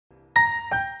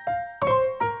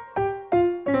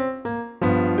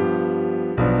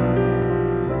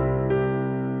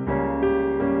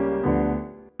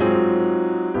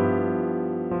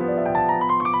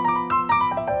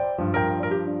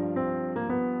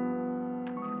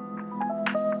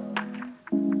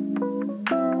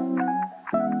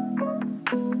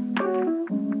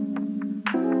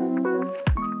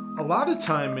lot of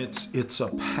time it's a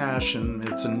passion,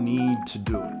 it's a need to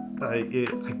do it.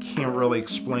 I can't really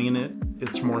explain it.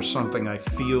 It's more something I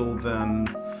feel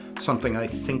than something I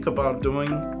think about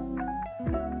doing.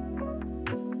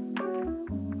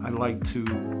 I like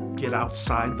to get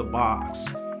outside the box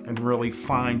and really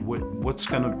find what's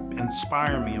going to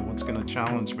inspire me and what's going to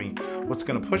challenge me, what's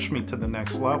going to push me to the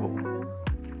next level.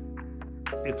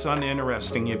 It's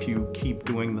uninteresting if you keep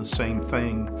doing the same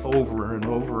thing over and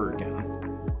over again.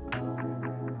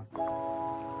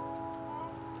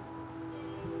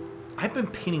 I've been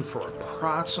painting for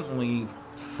approximately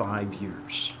 5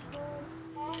 years.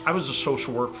 I was a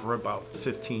social worker for about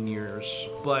 15 years,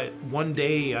 but one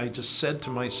day I just said to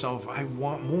myself, I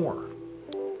want more.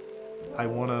 I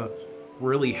want to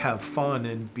really have fun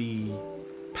and be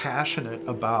passionate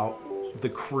about the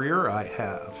career I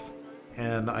have.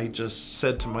 And I just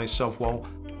said to myself, well,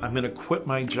 I'm going to quit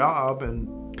my job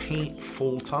and paint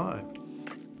full time.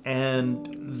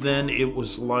 And then it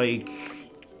was like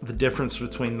the difference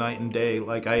between night and day.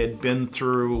 Like I had been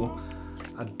through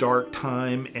a dark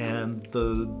time and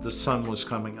the sun was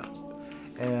coming up.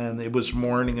 And it was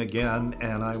morning again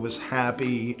and I was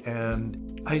happy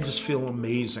and I just feel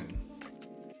amazing.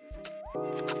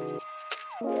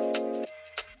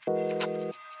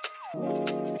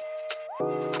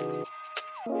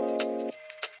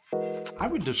 I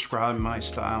would describe my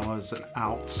style as an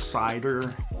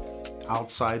outsider,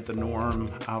 outside the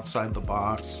norm, outside the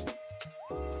box.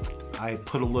 I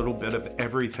put a little bit of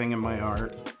everything in my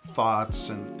art, thoughts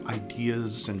and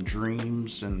ideas and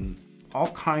dreams and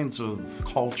all kinds of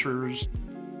cultures.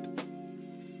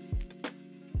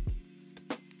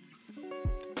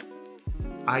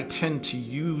 I tend to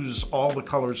use all the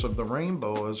colors of the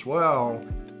rainbow as well.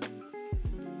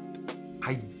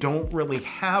 I don't really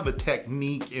have a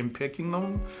technique in picking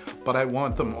them, but I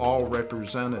want them all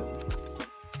represented.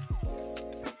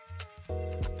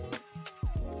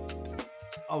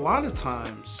 A lot of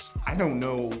times, I don't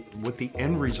know what the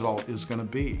end result is going to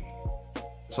be.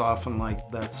 It's often like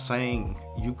that saying,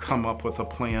 you come up with a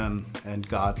plan and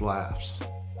God laughs.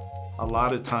 A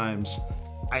lot of times,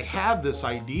 I have this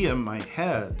idea in my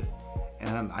head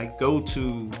and I go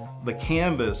to the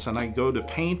canvas and I go to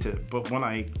paint it, but when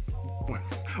I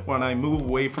move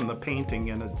away from the painting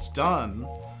and it's done,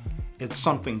 it's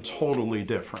something totally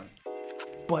different.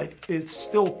 But it's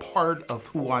still part of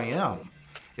who I am.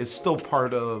 It's still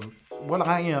part of what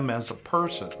I am as a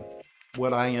person,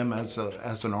 what I am as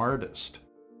an artist.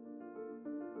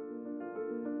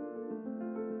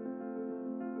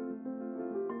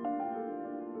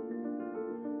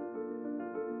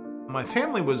 My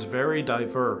family was very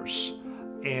diverse,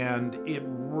 and it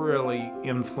really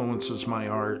influences my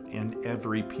art in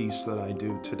every piece that I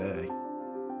do today.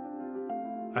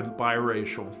 I'm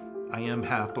biracial. I am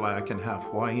half black and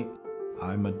half white.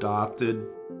 I'm adopted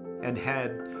and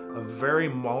had a very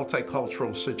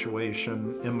multicultural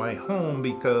situation in my home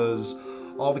because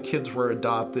all the kids were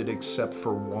adopted except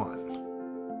for one.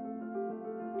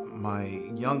 My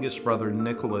youngest brother,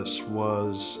 Nicholas,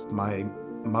 was my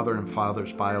mother and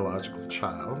father's biological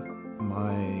child.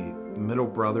 My middle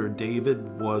brother,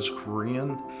 David, was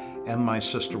Korean, and my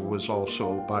sister was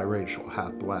also biracial,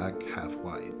 half black, half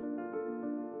white.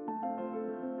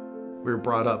 We were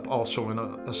brought up also in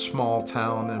a small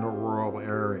town in a rural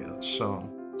area, so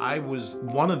I was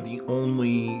one of the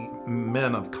only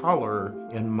men of color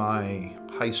in my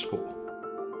high school.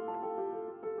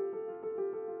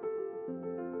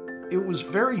 It was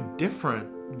very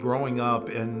different growing up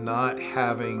and not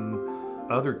having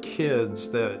other kids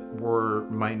that were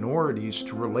minorities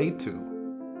to relate to.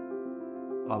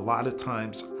 A lot of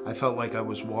times I felt like I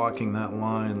was walking that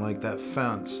line, like that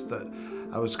fence, that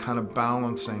I was kind of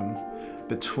balancing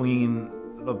between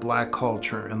the black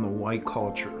culture and the white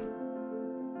culture.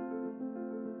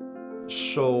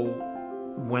 So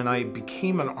when I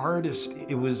became an artist,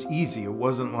 it was easy. It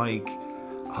wasn't like,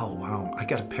 oh wow, I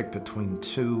gotta pick between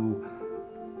two.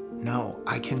 No,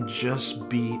 I can just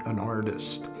be an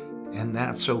artist, and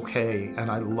that's okay. And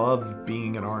I love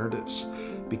being an artist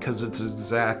because it's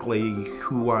exactly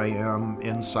who I am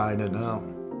inside and out.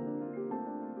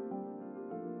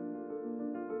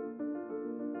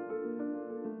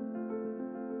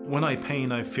 When I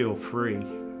paint, I feel free,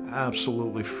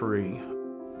 absolutely free.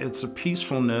 It's a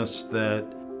peacefulness that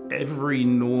every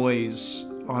noise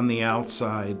on the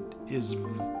outside is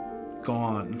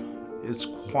gone. It's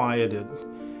quieted,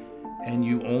 and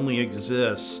you only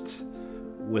exist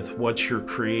with what you're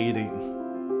creating.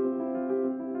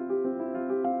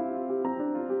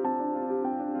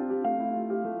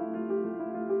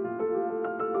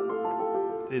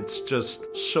 It's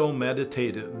just so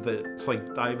meditative that it's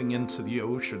like diving into the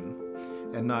ocean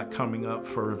and not coming up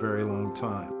for a very long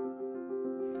time.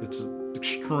 It's an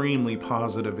extremely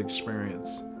positive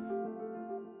experience.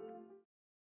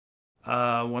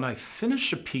 When I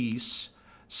finish a piece,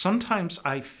 sometimes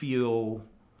I feel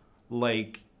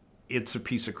like it's a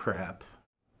piece of crap,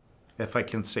 if I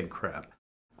can say crap.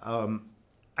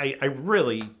 I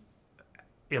really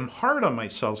am hard on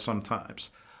myself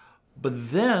sometimes.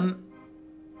 But then,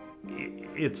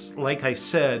 it's like I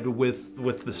said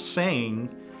with the saying,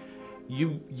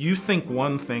 you think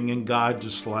one thing and God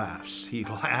just laughs. He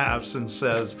laughs and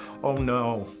says, oh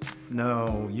no,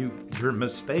 you're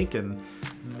mistaken.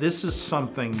 This is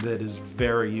something that is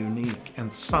very unique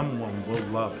and someone will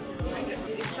love it.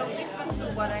 It's so different to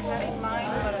what I had in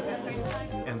mind, but at the same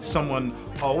time. And someone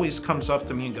always comes up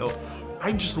to me and go,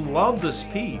 I just love this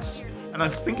piece. And I'm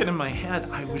thinking in my head,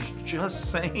 I was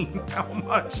just saying how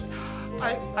much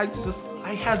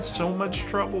I had so much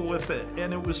trouble with it,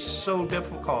 and it was so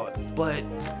difficult. But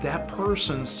that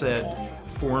person said,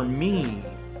 for me,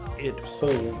 it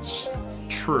holds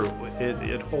true.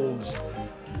 It holds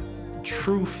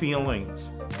true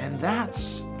feelings, and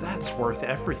that's worth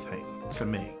everything to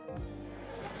me.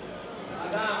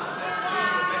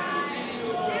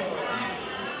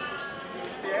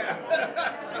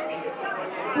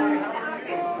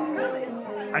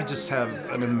 I just have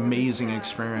an amazing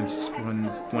experience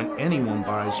when anyone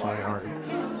buys my art.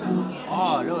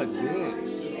 Oh, look at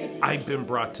this. I've been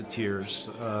brought to tears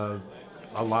a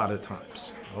lot of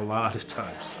times.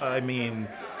 I mean,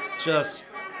 just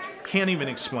can't even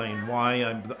explain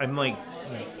why. I'm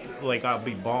like I'll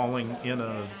be bawling in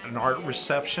an art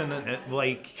reception, and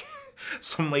like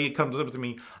some lady comes up to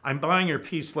me, I'm buying your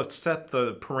piece, let's set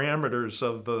the parameters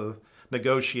of the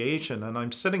negotiation, and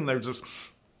I'm sitting there just,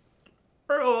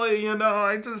 really, I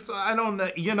don't know,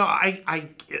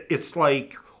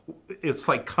 it's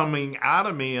like coming out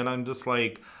of me, and I'm just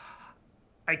like,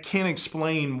 I can't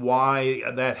explain why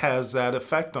that has that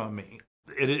effect on me.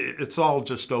 It's all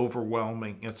just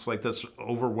overwhelming. It's like this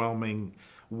overwhelming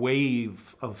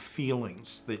wave of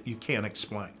feelings that you can't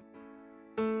explain.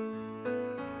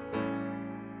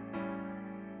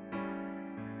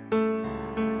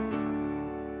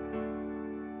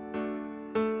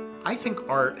 I think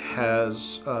art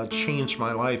has changed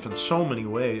my life in so many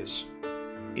ways.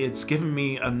 It's given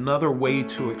me another way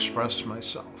to express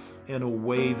myself in a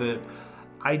way that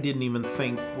I didn't even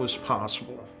think was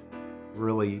possible.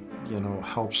 Really,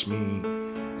 helps me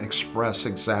express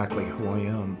exactly who I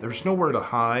am. There's nowhere to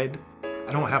hide.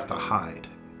 I don't have to hide.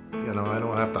 I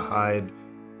don't have to hide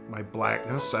my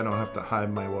blackness. I don't have to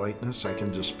hide my whiteness. I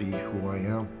can just be who I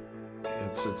am.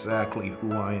 It's exactly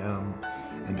who I am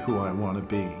and who I want to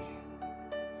be.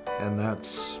 And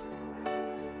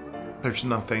there's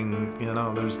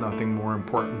nothing more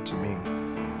important to me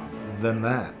than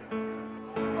that.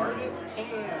 Art is